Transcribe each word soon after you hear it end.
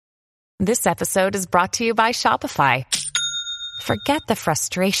This episode is brought to you by Shopify. Forget the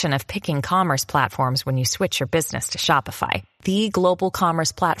frustration of picking commerce platforms when you switch your business to Shopify, the global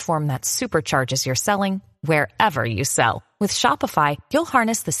commerce platform that supercharges your selling wherever you sell. With Shopify, you'll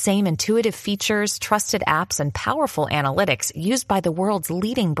harness the same intuitive features, trusted apps, and powerful analytics used by the world's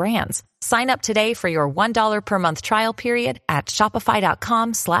leading brands. Sign up today for your $1 per month trial period at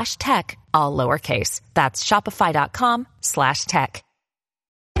shopify.com/tech, all lowercase. That's shopify.com/tech.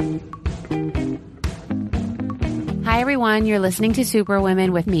 Hi, everyone. You're listening to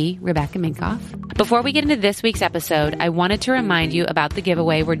Superwomen with me, Rebecca Minkoff. Before we get into this week's episode, I wanted to remind you about the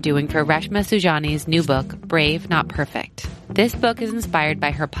giveaway we're doing for Reshma Saujani's new book, Brave, Not Perfect. This book is inspired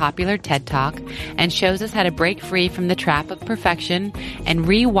by her popular TED Talk and shows us how to break free from the trap of perfection and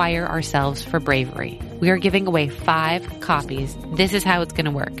rewire ourselves for bravery. We are giving away 5 copies. This is how it's going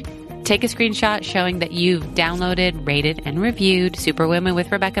to work. Take a screenshot showing that you've downloaded, rated, and reviewed Superwomen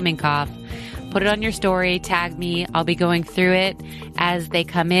with Rebecca Minkoff. Put it on your story, tag me. I'll be going through it as they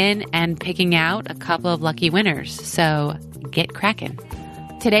come in and picking out a couple of lucky winners. So get cracking.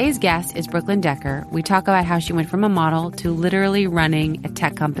 Today's guest is Brooklyn Decker. We talk about how she went from a model to literally running a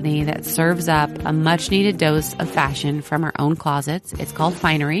tech company that serves up a much needed dose of fashion from her own closets. It's called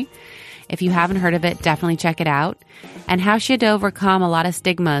Finery. If you haven't heard of it, definitely check it out. And how she had to overcome a lot of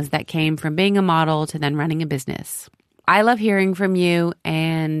stigmas that came from being a model to then running a business. I love hearing from you,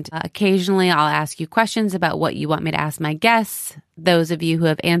 and occasionally I'll ask you questions about what you want me to ask my guests. Those of you who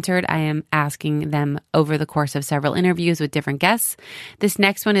have answered, I am asking them over the course of several interviews with different guests. This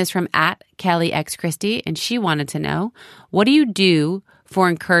next one is from @KellyXChristie, and she wanted to know, what do you do for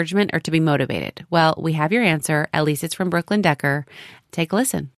encouragement or to be motivated? Well, we have your answer. At least it's from Brooklyn Decker. Take a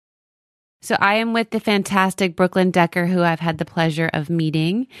listen. So I am with the fantastic Brooklyn Decker, who I've had the pleasure of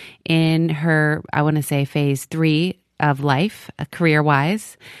meeting in her, I want to say, phase 3 of life,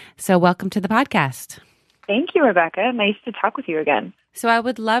 career-wise. So welcome to the podcast. Thank you, Rebecca. Nice to talk with you again. So I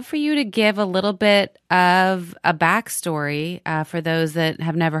would love for you to give a little bit of a backstory for those that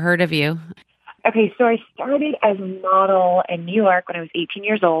have never heard of you. Okay, so I started as a model in New York when I was 18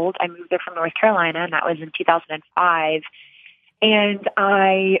 years old. I moved there from North Carolina, and that was in 2005. And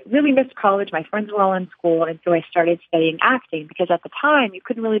I really missed college. My friends were all in school, and so I started studying acting because at the time you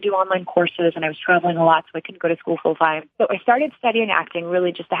couldn't really do online courses, and I was traveling a lot, so I couldn't go to school full time. So I started studying acting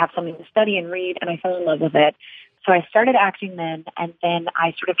really just to have something to study and read, and I fell in love with it. So I started acting then, and then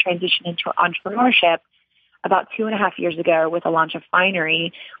I sort of transitioned into entrepreneurship about 2.5 years ago with the launch of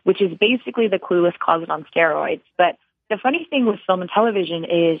Finery, which is basically the Clueless Closet on steroids. But the funny thing with film and television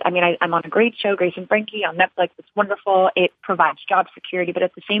is, I'm on a great show, Grace and Frankie, on Netflix. It's wonderful. It provides job security. But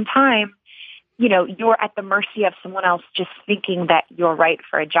at the same time, you're at the mercy of someone else just thinking that you're right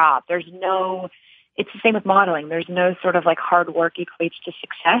for a job. It's the same with modeling. There's no sort of like hard work equates to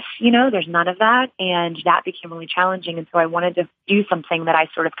success. There's none of that. And that became really challenging. And so I wanted to do something that I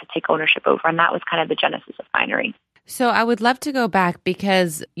sort of could take ownership over. And that was kind of the genesis of Finery. So I would love to go back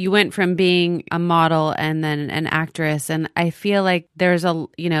because you went from being a model and then an actress. And I feel like there's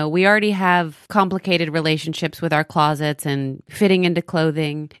we already have complicated relationships with our closets and fitting into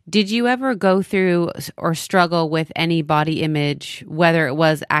clothing. Did you ever go through or struggle with any body image, whether it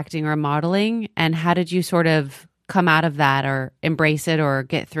was acting or modeling? And how did you sort of come out of that or embrace it or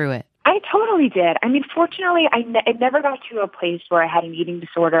get through it? I totally did. Fortunately, it never got to a place where I had an eating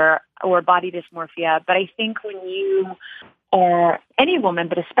disorder or body dysmorphia. But I think when you are any woman,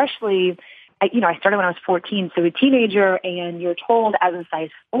 but especially, I started when I was 14, so a teenager, and you're told as a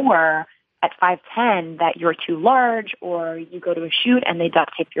size 4 at 5'10" that you're too large, or you go to a shoot and they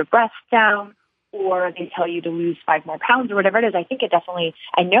duct tape your breasts down, or they tell you to lose 5 more pounds or whatever it is. I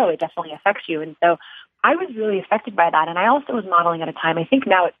know it definitely affects you. And so I was really affected by that. And I also was modeling at a time. I think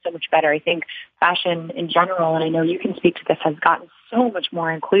now it's so much better. I think fashion in general, and I know you can speak to this, has gotten so much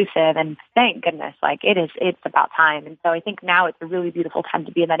more inclusive. And thank goodness, it's about time. And so I think now it's a really beautiful time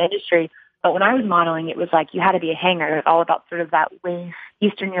to be in that industry. But when I was modeling, it was like you had to be a hanger. It was all about sort of that waist.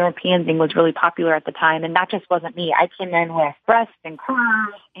 Eastern European thing was really popular at the time, and that just wasn't me. I came in with breasts and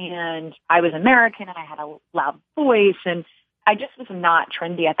curves, and I was American, and I had a loud voice, and I just was not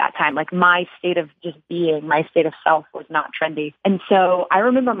trendy at that time. Like my state of just being, my state of self was not trendy. And so I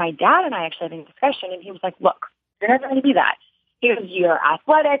remember my dad and I actually having a discussion, and he was like, look, you're never going to be that. He goes, you're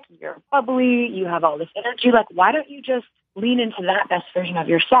athletic, you're bubbly, you have all this energy. Like, why don't you just lean into that best version of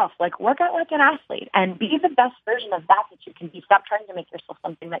yourself? Like, work out like an athlete and be the best version of that you can be. Stop trying to make yourself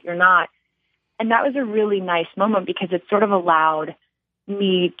something that you're not. And that was a really nice moment because it sort of allowed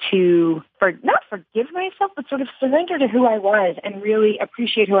me to not forgive myself, but sort of surrender to who I was and really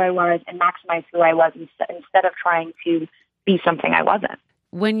appreciate who I was and maximize who I was instead of trying to be something I wasn't.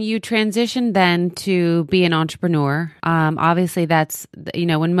 when you transitioned then to be an entrepreneur, obviously that's,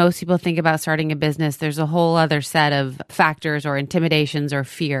 when most people think about starting a business, there's a whole other set of factors or intimidations or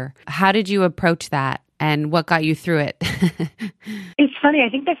fear. How did you approach that and what got you through it? It's funny. I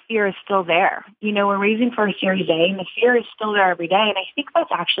think the fear is still there. We're raising for a Series A and the fear is still there every day. And I think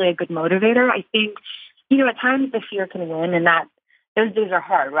that's actually a good motivator. I think, at times the fear can win and that those days are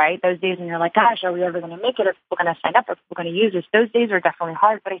hard, right? Those days when you're like, gosh, are we ever going to make it? Are people going to sign up? Are people going to use this? Those days are definitely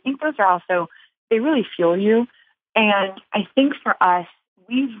hard, but I think those are also, they really fuel you. And I think for us,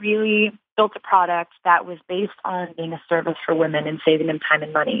 we've really built a product that was based on being a service for women and saving them time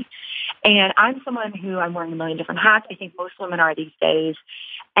and money. And I'm someone who I'm wearing a million different hats. I think most women are these days.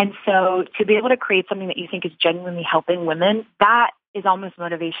 And so to be able to create something that you think is genuinely helping women, that is almost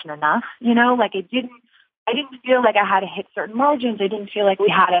motivation enough. I didn't feel like I had to hit certain margins. I didn't feel like we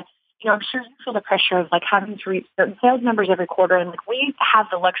had to, I'm sure you feel the pressure of like having to reach certain sales numbers every quarter. And like we have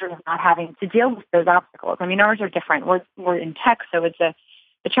the luxury of not having to deal with those obstacles. I mean, ours are different. We're in tech, so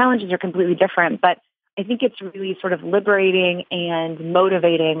the challenges are completely different. But I think it's really sort of liberating and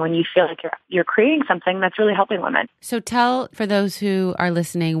motivating when you feel like you're creating something that's really helping women. So tell, for those who are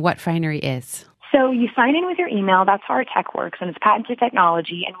listening, what Finery is. So you sign in with your email. That's how our tech works, and it's patented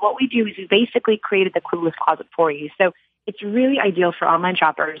technology. And what we do is we basically created the Clueless Closet for you. So it's really ideal for online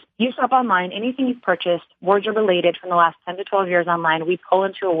shoppers. You shop online, anything you've purchased, wardrobe related from the last 10 to 12 years online, we pull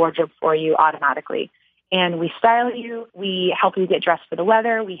into a wardrobe for you automatically. And we style you. We help you get dressed for the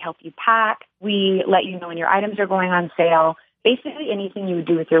weather. We help you pack. We let you know when your items are going on sale. Basically anything you would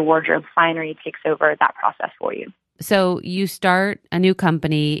do with your wardrobe, Finery takes over that process for you. So you start a new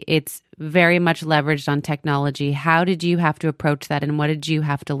company. It's very much leveraged on technology. How did you have to approach that, and what did you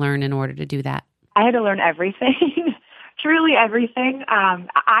have to learn in order to do that? I had to learn everything, truly everything.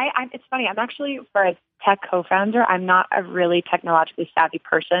 It's funny. I'm actually, for a tech co-founder, I'm not a really technologically savvy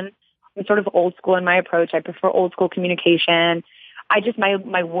person. I'm sort of old school in my approach. I prefer old school communication.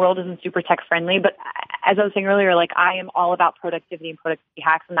 My world isn't super tech friendly, but as I was saying earlier, like I am all about productivity and productivity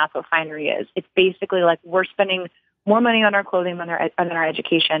hacks, and that's what Finery is. It's basically like we're spending more money on our clothing than our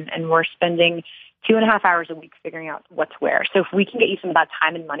education, and we're spending 2.5 hours a week figuring out what to wear. So if we can get you some of that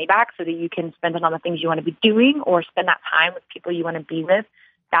time and money back so that you can spend it on the things you want to be doing or spend that time with people you want to be with,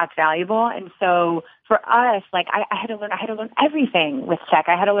 that's valuable. And so for us, like I had to learn everything with tech.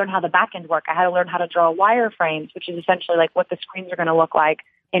 I had to learn how the back end work. I had to learn how to draw wireframes, which is essentially like what the screens are going to look like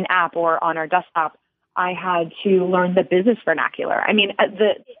in app or on our desktop. I had to learn the business vernacular. I mean,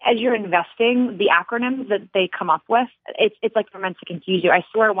 as you're investing, the acronyms that they come up with, it's like they're meant to confuse you. I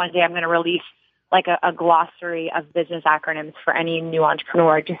swear one day I'm going to release like a glossary of business acronyms for any new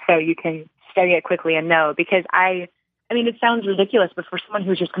entrepreneur, just so you can study it quickly and know. Because I mean, it sounds ridiculous, but for someone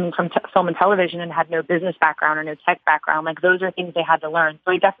who's just coming from film and television and had no business background or no tech background, like those are things they had to learn.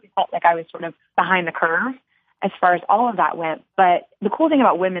 So I definitely felt like I was sort of behind the curve as far as all of that went. But the cool thing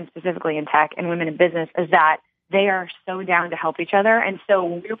about women specifically in tech and women in business is that they are so down to help each other. And so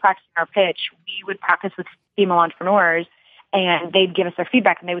when we were practicing our pitch, we would practice with female entrepreneurs and they'd give us their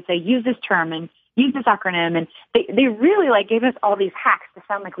feedback and they would say, use this term and use this acronym. And they really like gave us all these hacks to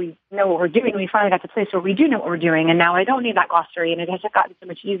sound like we know what we're doing. We finally got to a place where we do know what we're doing. And now I don't need that glossary, and it has gotten so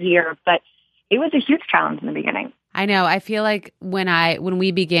much easier. But it was a huge challenge in the beginning. I know. I feel like when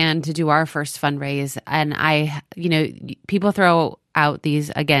we began to do our first fundraise, and people throw out these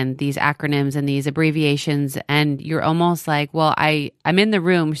acronyms and these abbreviations, and you're almost like, well, I'm in the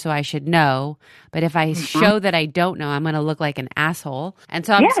room, so I should know. But if I show that I don't know, I'm going to look like an asshole. And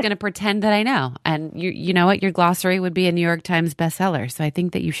so I'm just going to pretend that I know. And you know what? Your glossary would be a New York Times bestseller. So I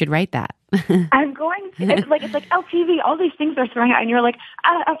think that you should write that. I'm going to. It's like LTV. All these things are throwing out, and you're like,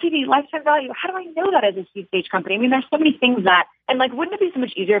 LTV, lifetime value. How do I know that as a seed stage company? I mean, there's so many things that, and like, wouldn't it be so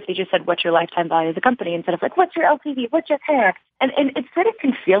much easier if they just said, what's your lifetime value as a company, instead of like, what's your LTV? What's your CAC? And it sort of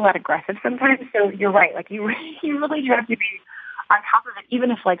can feel that aggressive sometimes. So you're right. Like you really do have to be on top of it,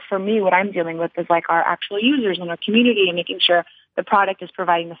 even if like for me, what I'm dealing with is like our actual users and our community and making sure the product is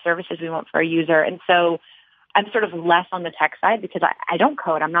providing the services we want for our user. And so I'm sort of less on the tech side because I don't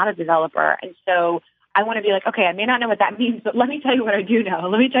code. I'm not a developer. And so I want to be like, okay, I may not know what that means, but let me tell you what I do know.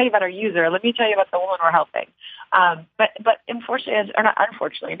 Let me tell you about our user. Let me tell you about the woman we're helping. But unfortunately, or not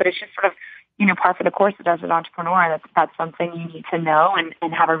unfortunately, but it's just sort of, par for the course as an entrepreneur. That's something you need to know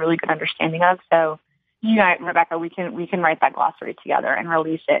and have a really good understanding of. So, Rebecca, we can write that glossary together and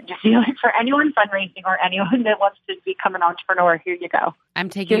release it. Just for anyone fundraising or anyone that wants to become an entrepreneur, here you go. I'm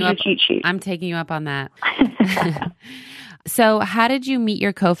taking you up. Cheat sheet. I'm taking you up on that. So how did you meet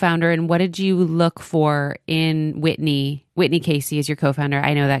your co-founder and what did you look for in Whitney? Whitney Casey is your co-founder.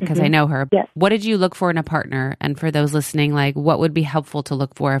 I know that because I know her. Yes. What did you look for in a partner? And for those listening, like what would be helpful to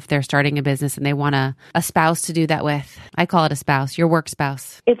look for if they're starting a business and they want a spouse to do that with? I call it a spouse, your work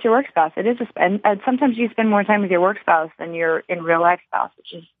spouse. It's your work spouse. It is, and sometimes you spend more time with your work spouse than your in real life spouse,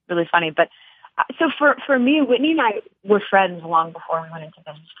 which is really funny. But so for me, Whitney and I were friends long before we went into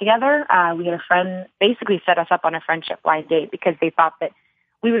business together. We had a friend basically set us up on a friendship blind date because they thought that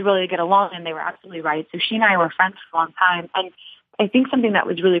we would really get along, and they were absolutely right. So she and I were friends for a long time. And I think something that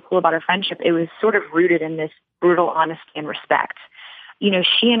was really cool about our friendship, it was sort of rooted in this brutal honesty and respect. You know,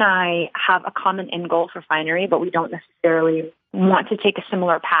 she and I have a common end goal for Finery, but we don't necessarily want to take a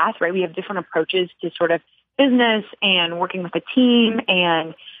similar path, right? We have different approaches to sort of business and working with a team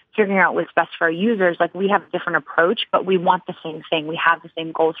and figuring out what's best for our users. Like, we have a different approach, but we want the same thing. We have the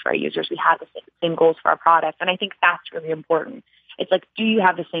same goals for our users. We have the same goals for our product. And I think that's really important. It's like, do you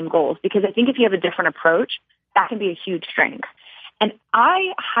have the same goals? Because I think if you have a different approach, that can be a huge strength. And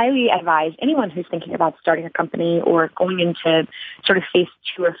I highly advise anyone who's thinking about starting a company or going into sort of phase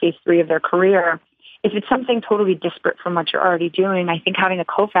 2 or phase 3 of their career, if it's something totally disparate from what you're already doing, I think having a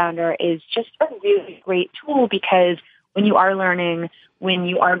co-founder is just a really great tool, because when you are learning, when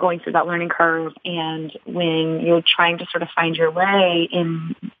you are going through that learning curve, and when you're trying to sort of find your way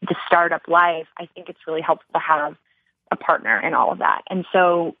in the startup life, I think it's really helpful to have a partner in all of that. And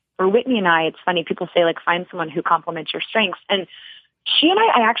so for Whitney and I, it's funny, people say, like, find someone who complements your strengths. And she and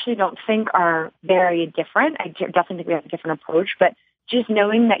I actually don't think are very different. I definitely think we have a different approach, but just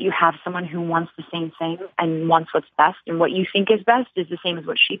knowing that you have someone who wants the same thing and wants what's best, and what you think is best is the same as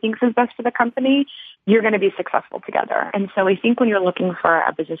what she thinks is best for the company, you're going to be successful together. And so I think when you're looking for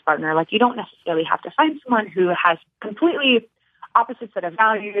a business partner, like, you don't necessarily have to find someone who has completely opposite set of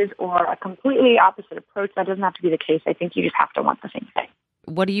values or a completely opposite approach. That doesn't have to be the case. I think you just have to want the same thing.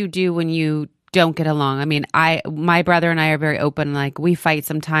 What do you do when you don't get along? I mean, my brother and I are very open. Like, we fight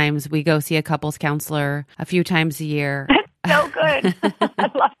sometimes. We go see a couples counselor a few times a year. So good. I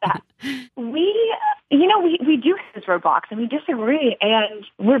love that. We do hit roadblocks and we disagree, and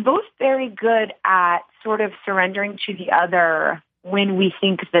we're both very good at sort of surrendering to the other when we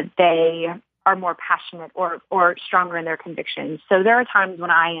think that they are more passionate or stronger in their convictions. So there are times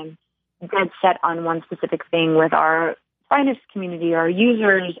when I am dead set on one specific thing with our finance community, our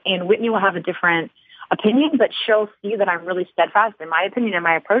users, and Whitney will have a different opinion, but she'll see that I'm really steadfast in my opinion and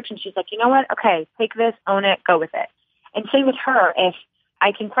my approach, and she's like, you know what? Okay, take this, own it, go with it. And same with her. If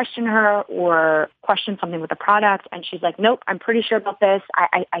I can question her or question something with the product, and she's like, nope, I'm pretty sure about this.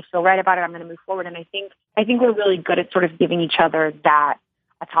 I feel right about it. I'm going to move forward. And I think we're really good at sort of giving each other that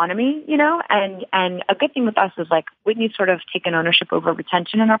autonomy, you know, and a good thing with us is, like, Whitney's sort of taken ownership over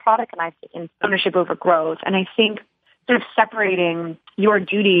retention in our product, and I've taken ownership over growth. And I think sort of separating your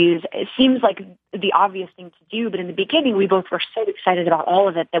duties, it seems like the obvious thing to do, but in the beginning, we both were so excited about all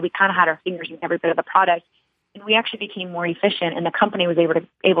of it that we kind of had our fingers in every bit of the product. And we actually became more efficient, and the company was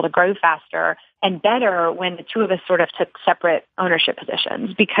able to grow faster and better when the two of us sort of took separate ownership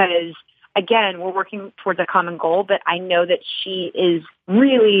positions. Because, again, we're working towards a common goal, but I know that she is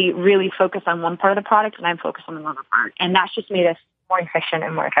really, really focused on one part of the product, and I'm focused on another part. And that's just made us more efficient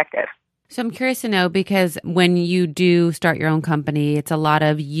and more effective. So I'm curious to know, because when you do start your own company, it's a lot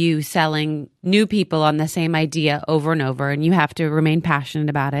of you selling new people on the same idea over and over, and you have to remain passionate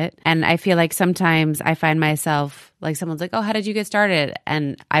about it. And I feel like sometimes I find myself, like, someone's like, oh, how did you get started?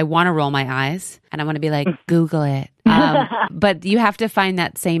 And I want to roll my eyes and I want to be like, Google it. But you have to find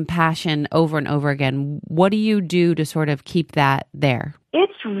that same passion over and over again. What do you do to sort of keep that there?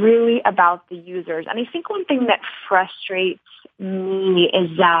 It's really about the users. And I think one thing that frustrates me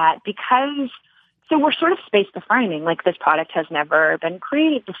is that so we're sort of space defining, like, this product has never been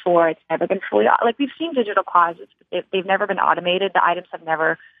created before. It's never been fully, like, we've seen digital closets. They've never been automated. The items have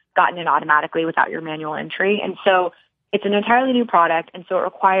never gotten in automatically without your manual entry. And so it's an entirely new product. And so it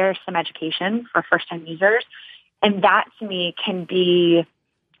requires some education for first-time users. And that, to me, can be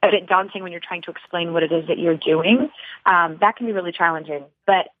a bit daunting when you're trying to explain what it is that you're doing. That can be really challenging.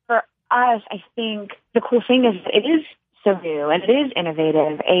 But for us, I think the cool thing is it is so new and it is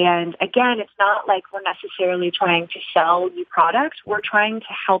innovative. And again, it's not like we're necessarily trying to sell you products. We're trying to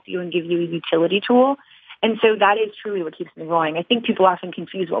help you and give you a utility tool. And so that is truly what keeps me going. I think people often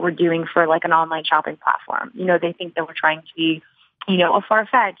confuse what we're doing for, like, an online shopping platform. You know, they think that we're trying to be, you know, a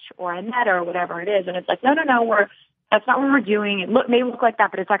Farfetch or a Meta or whatever it is. And it's like, no, that's not what we're doing. It may look like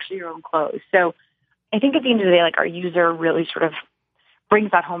that, but it's actually your own clothes. So I think at the end of the day, like, our user really sort of brings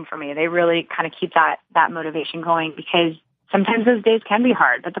that home for me. They really kind of keep that motivation going, because sometimes those days can be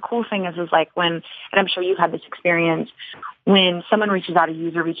hard. But the cool thing is like, and I'm sure you've had this experience, when someone reaches out, a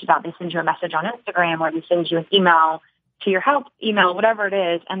user reaches out, they send you a message on Instagram or they send you an email to your help email, whatever it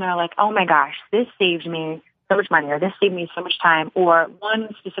is, and they're like, oh my gosh, this saved me so much money, or this saved me so much time. Or one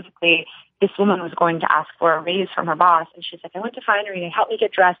specifically, this woman was going to ask for a raise from her boss, and she's like, I went to Finery and helped me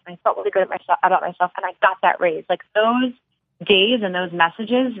get dressed, and I felt really good about myself, and I got that raise. Like those days and those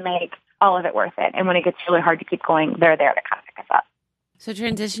messages make all of it worth it. And when it gets really hard to keep going, they're there to kind of pick us up. So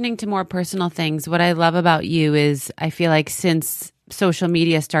transitioning to more personal things, what I love about you is I feel like since social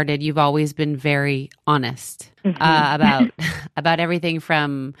media started, you've always been very honest about everything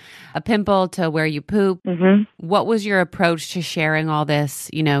from a pimple to where you poop. Mm-hmm. What was your approach to sharing all this?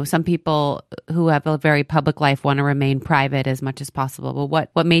 You know, some people who have a very public life want to remain private as much as possible. But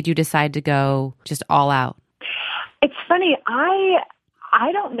what made you decide to go just all out? It's funny.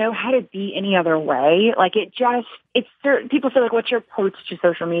 I don't know how to be any other way. Like it's certain people say like, what's your approach to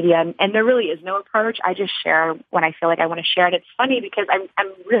social media? And there really is no approach. I just share when I feel like I want to share it. It's funny because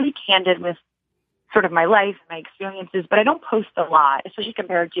I'm really candid with sort of my life, my experiences, but I don't post a lot, especially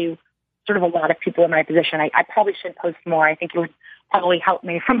compared to sort of a lot of people in my position. I probably should post more. I think it would probably help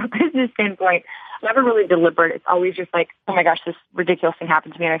me from a business standpoint. I'm never really deliberate. It's always just like, oh my gosh, this ridiculous thing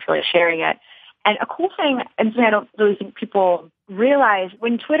happened to me and I feel like sharing it. And a cool thing, and something I don't really think people realize,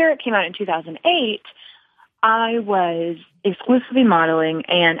 when Twitter came out in 2008, I was exclusively modeling.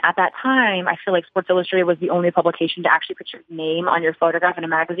 And at that time, I feel like Sports Illustrated was the only publication to actually put your name on your photograph in a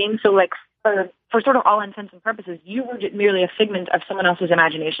magazine. So like for sort of all intents and purposes, you were just merely a figment of someone else's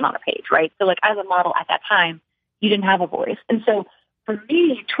imagination on a page, right? So like as a model at that time, you didn't have a voice. And so for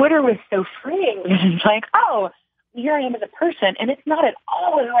me, Twitter was so freeing because it's like, oh, here I am as a person, and it's not at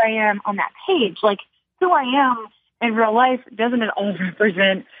all who I am on that page. Like, who I am in real life doesn't at all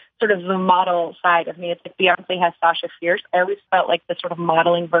represent sort of the model side of me. It's like Beyonce has Sasha Fierce. I always felt like the sort of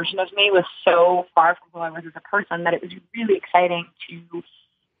modeling version of me was so far from who I was as a person that it was really exciting to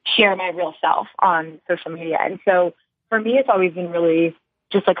share my real self on social media. And so for me, it's always been really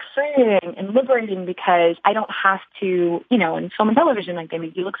just like freeing and liberating because I don't have to, you know, in film and television, like they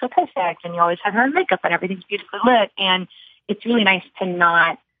make you look so perfect and you always have hair and makeup and everything's beautifully lit. And it's really nice to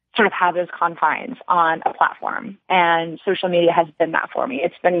not sort of have those confines on a platform. And social media has been that for me.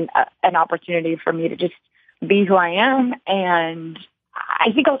 It's been an opportunity for me to just be who I am. And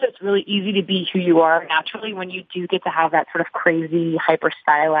I think also it's really easy to be who you are naturally when you do get to have that sort of crazy, hyper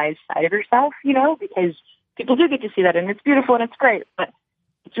stylized side of yourself, you know, because people do get to see that and it's beautiful and it's great. But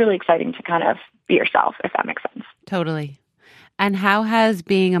it's really exciting to kind of be yourself, if that makes sense. Totally. And how has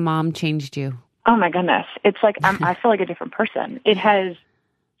being a mom changed you? Oh, my goodness. It's like I feel like a different person. It has,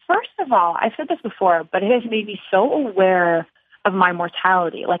 first of all, I've said this before, but it has made me so aware of my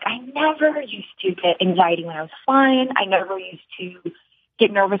mortality. Like, I never used to get anxiety when I was flying. I never used to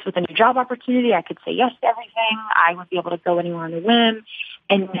get nervous with a new job opportunity. I could say yes to everything. I would be able to go anywhere on a whim.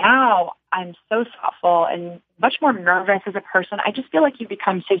 And now I'm so thoughtful and much more nervous as a person. I just feel like you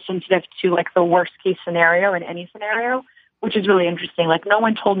become so sensitive to like the worst case scenario in any scenario, which is really interesting. Like no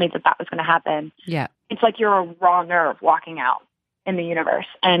one told me that was going to happen. Yeah. It's like you're a raw nerve walking out in the universe.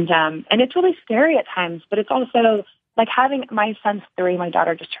 And it's really scary at times, but it's also like having my son's 3, my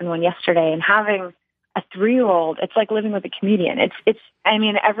daughter just turned 1 yesterday, and having a 3-year-old, it's like living with a comedian. I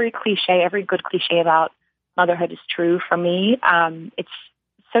mean, every good cliche about motherhood is true for me. It's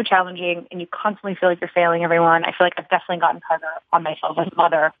so challenging and you constantly feel like you're failing everyone. I feel like I've definitely gotten harder on myself as a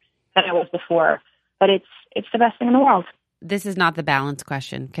mother than I was before, but it's the best thing in the world. This is not the balance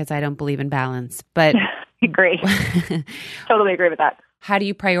question because I don't believe in balance, but agree. Totally agree with that. How do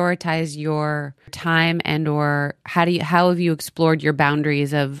you prioritize your time and or how have you explored your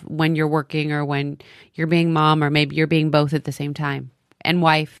boundaries of when you're working or when you're being mom or maybe you're being both at the same time and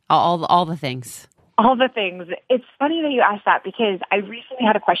wife, all the things? All the things. It's funny that you asked that because I recently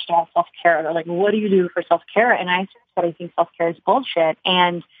had a question about self-care. They're like, what do you do for self-care? And I said, I think self-care is bullshit.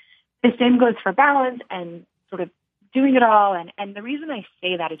 And the same goes for balance and sort of doing it all. And the reason I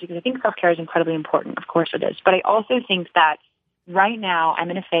say that is because I think self-care is incredibly important. Of course it is. But I also think that right now I'm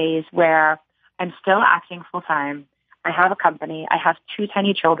in a phase where I'm still acting full-time. I have a company. I have 2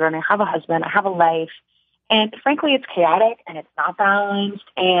 tiny children. I have a husband. I have a life. And frankly, it's chaotic and it's not balanced.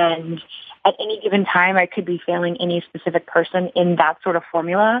 And at any given time, I could be failing any specific person in that sort of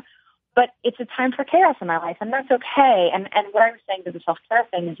formula. But it's a time for chaos in my life, and that's okay. And what I was saying to the self-care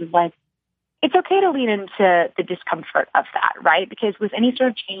thing is like, it's okay to lean into the discomfort of that, right? Because with any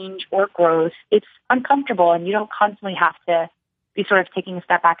sort of change or growth, it's uncomfortable, and you don't constantly have to be sort of taking a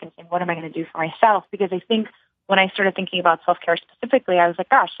step back and saying, what am I going to do for myself? Because I think when I started thinking about self-care specifically, I was like,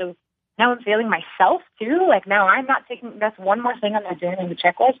 gosh, so now I'm failing myself too. Like now I'm not taking, that's one more thing I'm not doing on the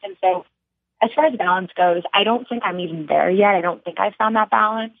checklist. And so as far as balance goes, I don't think I'm even there yet. I don't think I found that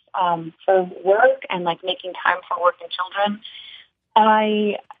balance for work and like making time for work and children.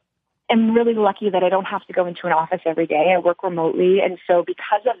 I am really lucky that I don't have to go into an office every day. I work remotely. And so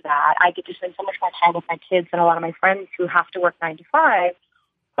because of that, I get to spend so much more time with my kids than a lot of my friends who have to work 9 to 5.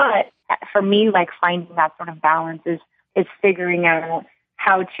 But for me, like finding that sort of balance is figuring out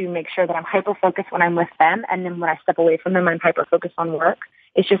how to make sure that I'm hyper-focused when I'm with them. And then when I step away from them, I'm hyper-focused on work.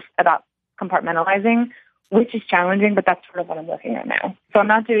 It's just about compartmentalizing, which is challenging, but that's sort of what I'm looking at now. So I'm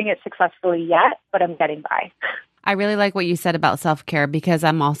not doing it successfully yet, but I'm getting by. I really like what you said about self-care because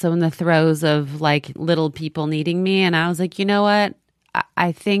I'm also in the throes of like little people needing me. And I was like, you know what?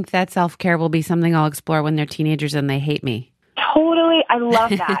 I think that self-care will be something I'll explore when they're teenagers and they hate me. Totally. I love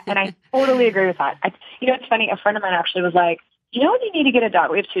that. And I totally agree with that. It's funny. A friend of mine actually was like, you know, you need to get a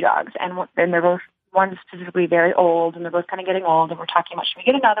dog. We have 2 dogs and they're both, one's specifically very old and they're both kind of getting old. And we're talking about, should we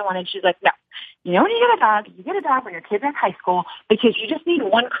get another one? And she's like, no, you know, when you get a dog when your kids are in high school because you just need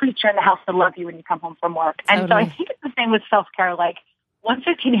one creature in the house to love you when you come home from work. Totally. And so I think it's the same with self-care. Like once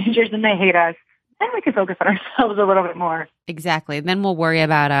they're teenagers and they hate us, then we can focus on ourselves a little bit more. Exactly. Then we'll worry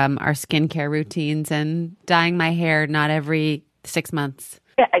about our skincare routines and dyeing my hair not every 6 months.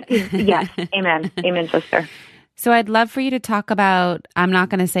 Yes. Amen. Amen, sister. So I'd love for you to talk about, I'm not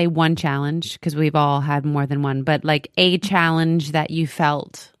going to say one challenge because we've all had more than one, but like a challenge that you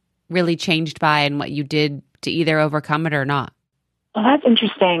felt really changed by and what you did to either overcome it or not. Well, that's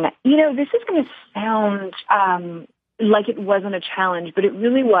interesting. You know, this is going to sound like it wasn't a challenge, but it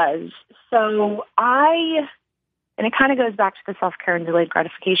really was. So and it kind of goes back to the self-care and delayed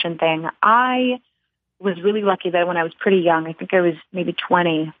gratification thing. I was really lucky that when I was pretty young, I think I was maybe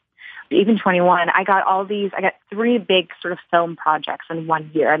 20, even 21, I got 3 big sort of film projects in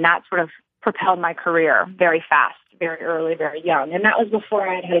 1 year. And that sort of propelled my career very fast, very early, very young. And that was before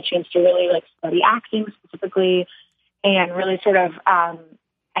I had a chance to really like study acting specifically and really sort of, I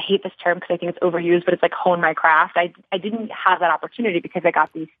hate this term because I think it's overused, but it's like hone my craft. I didn't have that opportunity because I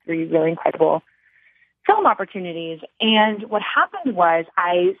got these 3 really incredible film opportunities. And what happened was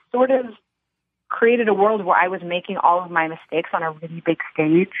I sort of created a world where I was making all of my mistakes on a really big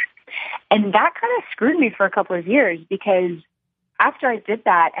stage. And that kind of screwed me for a couple of years because after I did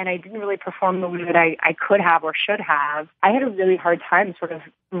that and I didn't really perform the way that I could have or should have, I had a really hard time sort of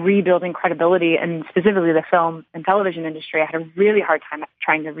rebuilding credibility, and specifically the film and television industry. I had a really hard time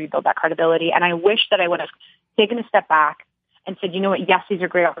trying to rebuild that credibility. And I wish that I would have taken a step back and said, you know what, yes, these are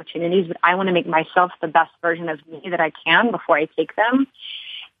great opportunities, but I want to make myself the best version of me that I can before I take them.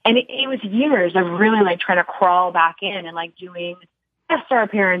 And it was years of really like trying to crawl back in and like doing guest star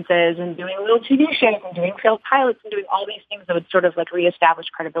appearances and doing little TV shows and doing failed pilots and doing all these things that would sort of like reestablish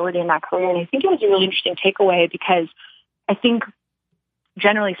credibility in that career. And I think it was a really interesting takeaway because I think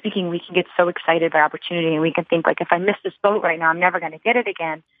generally speaking, we can get so excited by opportunity and we can think like, if I miss this boat right now, I'm never going to get it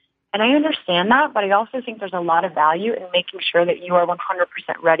again. And I understand that, but I also think there's a lot of value in making sure that you are 100%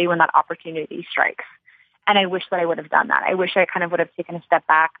 ready when that opportunity strikes. And I wish that I would have done that. I wish I kind of would have taken a step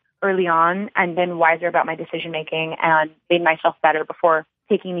back early on and been wiser about my decision making and made myself better before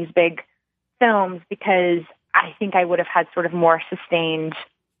taking these big films, because I think I would have had sort of more sustained,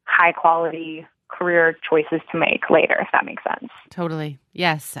 high quality career choices to make later, if that makes sense. Totally.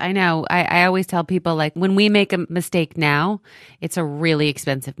 Yes, I know. I always tell people, like, when we make a mistake now, it's a really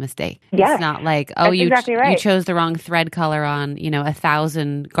expensive mistake. Yes. It's not like, oh, you exactly right. You chose the wrong thread color on,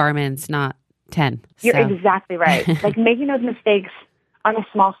 1,000 garments, not 10. You're exactly right. Like, making those mistakes on a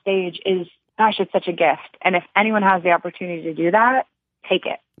small stage is, gosh, it's such a gift. And if anyone has the opportunity to do that, take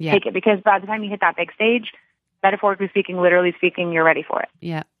it. Yeah. Take it, because by the time you hit that big stage, metaphorically speaking, literally speaking, you're ready for it.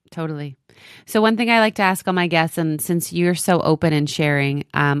 Yeah, totally. So one thing I like to ask all my guests, and since you're so open and sharing,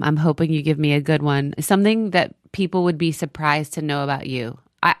 I'm hoping you give me a good one, something that people would be surprised to know about you.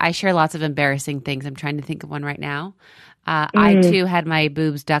 I share lots of embarrassing things. I'm trying to think of one right now. I too had my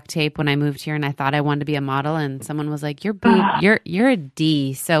boobs duct tape when I moved here, and I thought I wanted to be a model, and someone was like, "Your boob, you're a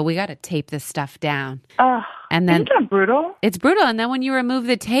D, so we got to tape this stuff down." And then, isn't that brutal? It's brutal. And then when you remove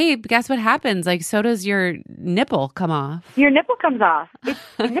the tape, guess what happens? Like, so does your nipple come off. Your nipple comes off.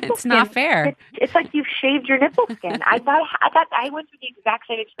 It's not fair. It's like you've shaved your nipple skin. I went through the exact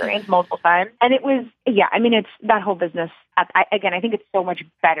same experience multiple times, and it was, it's that whole business. I think it's so much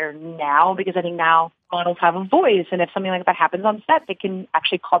better now, because I think now models have a voice, and if something like that happens on set, they can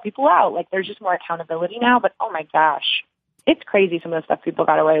actually call people out. Like, there's just more accountability now. But oh my gosh, it's crazy some of the stuff people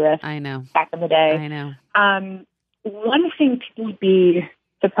got away with. I know. Back in the day. I know. One thing people would be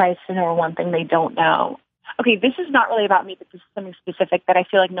surprised to know, or one thing they don't know. Okay, this is not really about me, but this is something specific that I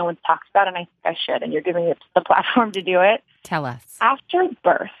feel like no one's talked about, and I think I should, and you're giving it the platform to do it. Tell us. After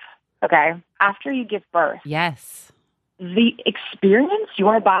birth, okay, after you give birth, Yes. the experience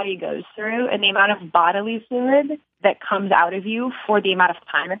your body goes through and the amount of bodily fluid that comes out of you for the amount of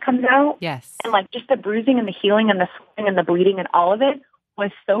time it comes out, Yes. and like just the bruising and the healing and the swelling and the bleeding and all of it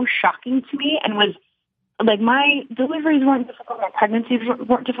was so shocking to me, and was like, my deliveries weren't difficult, my pregnancies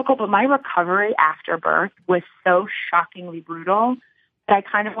weren't difficult, but my recovery after birth was so shockingly brutal that I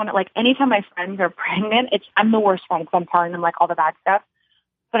kind of want to, like, anytime my friends are pregnant, I'm the worst friend because I'm telling them like all the bad stuff.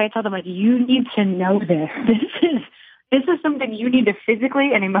 But I tell them, like, you need to know this. This is something you need to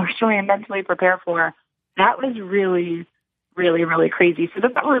physically and emotionally and mentally prepare for. That was really, really, really crazy. So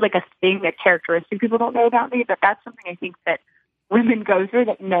that's not really like a thing, that characteristic people don't know about me, but that's something I think that women go through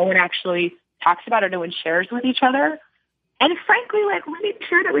that no one actually talks about or no one shares with each other. And frankly, like, we need to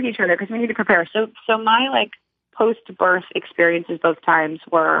share that with each other because we need to prepare. So my like post-birth experiences both times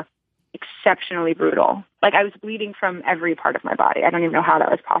were exceptionally brutal. Like, I was bleeding from every part of my body. I don't even know how that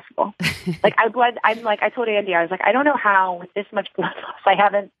was possible. Like, I told Andy, I was like, I don't know how with this much blood loss I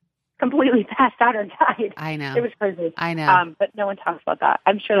haven't completely passed out or died. I know. It was crazy. I know. But no one talks about that.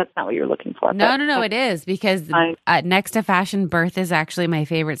 I'm sure that's not what you're looking for. No, it is, because next to fashion, birth is actually my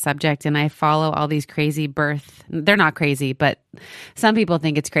favorite subject, and I follow all these crazy birth. They're not crazy, but some people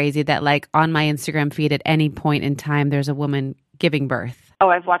think it's crazy that, like, on my Instagram feed at any point in time, there's a woman giving birth. Oh,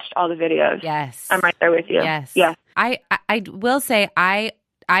 I've watched all the videos. Yes. I'm right there with you. Yes. Yeah. I will say I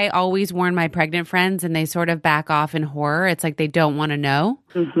always warn my pregnant friends, and they sort of back off in horror. It's like they don't want to know.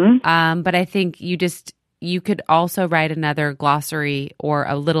 Mm-hmm. But I think you could also write another glossary or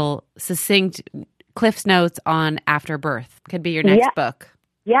a little succinct Cliff's Notes on after birth. Could be your next book.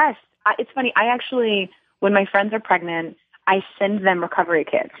 Yes. It's funny. I actually, when my friends are pregnant, I send them recovery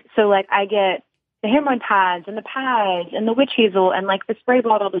kits. So, like, I get the hormone pads and the pads and the witch hazel and, like, the spray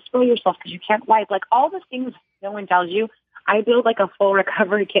bottle to spray yourself because you can't wipe. Like, all the things no one tells you. I build like a full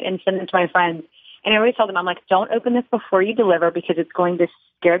recovery kit and send them to my friends. And I always tell them, I'm like, don't open this before you deliver because it's going to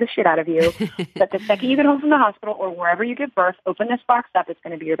scare the shit out of you. But the second you get home from the hospital or wherever you give birth, open this box up. It's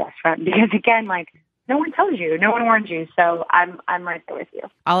going to be your best friend. Because again, like, no one tells you, no one warns you. So I'm right there with you.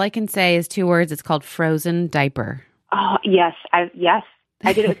 All I can say is 2 words. It's called frozen diaper. Oh, yes. I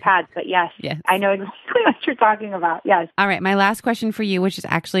did it with pads, but yes. I know exactly what you're talking about. Yes. All right. My last question for you, which is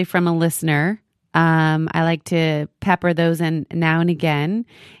actually from a listener. I like to pepper those in now and again,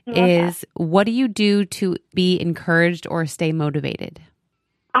 is what do you do to be encouraged or stay motivated?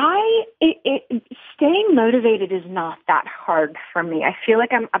 Staying motivated is not that hard for me. I feel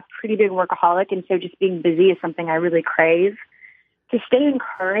like I'm a pretty big workaholic, and so just being busy is something I really crave. To stay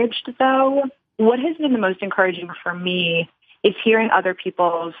encouraged, though, what has been the most encouraging for me is hearing other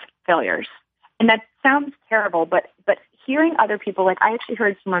people's failures. And that sounds terrible, but hearing other people, like, I actually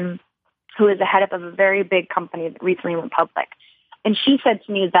heard someone who is the head of a very big company that recently went public. And she said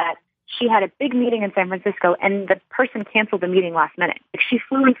to me that she had a big meeting in San Francisco and the person canceled the meeting last minute. Like, she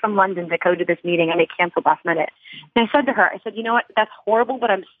flew in from London to go to this meeting and they canceled last minute. And I said to her, you know what, that's horrible,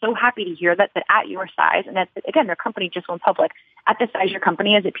 but I'm so happy to hear that at your size, and that, again, their company just went public, at the size your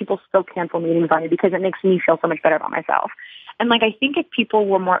company is, that people still cancel meetings on you because it makes me feel so much better about myself. And, like, I think if people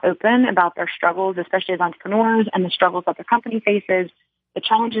were more open about their struggles, especially as entrepreneurs, and the struggles that their company faces, the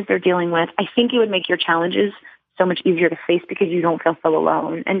challenges they're dealing with, I think it would make your challenges so much easier to face because you don't feel so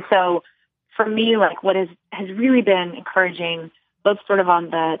alone. And so for me, like, what has really been encouraging, both sort of on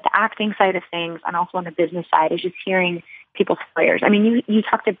the acting side of things and also on the business side, is just hearing people's failures. I mean, you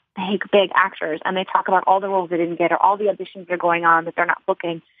talk to big actors and they talk about all the roles they didn't get or all the auditions that are going on that they're not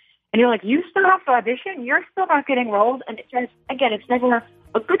booking. And you're like, you still have to audition? You're still not getting roles? And it just, again, it's never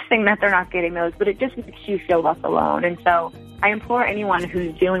a good thing that they're not getting those, but it just makes you feel less alone. And so I implore anyone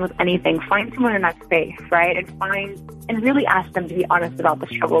who's dealing with anything, find someone in that space, right? And really ask them to be honest about the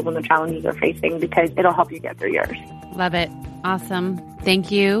struggles and the challenges they're facing, because it'll help you get through yours. Love it. Awesome. Thank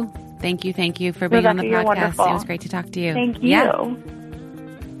you. Thank you for being Rebecca, on the podcast. Wonderful. It was great to talk to you. Thank you. Yeah.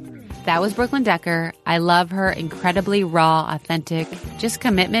 That was Brooklyn Decker. I love her incredibly raw, authentic, just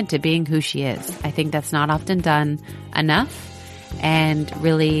commitment to being who she is. I think that's not often done enough, and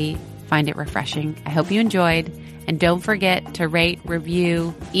really find it refreshing. I hope you enjoyed. And don't forget to rate,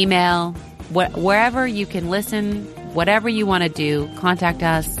 review, email, wherever you can listen, whatever you want to do, contact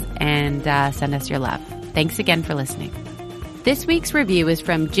us and send us your love. Thanks again for listening. This week's review is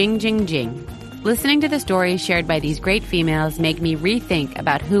from Jing Jing Jing. Listening to the stories shared by these great females make me rethink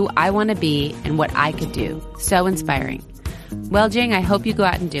about who I want to be and what I could do. So inspiring. Well, Jing, I hope you go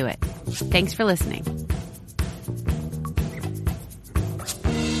out and do it. Thanks for listening.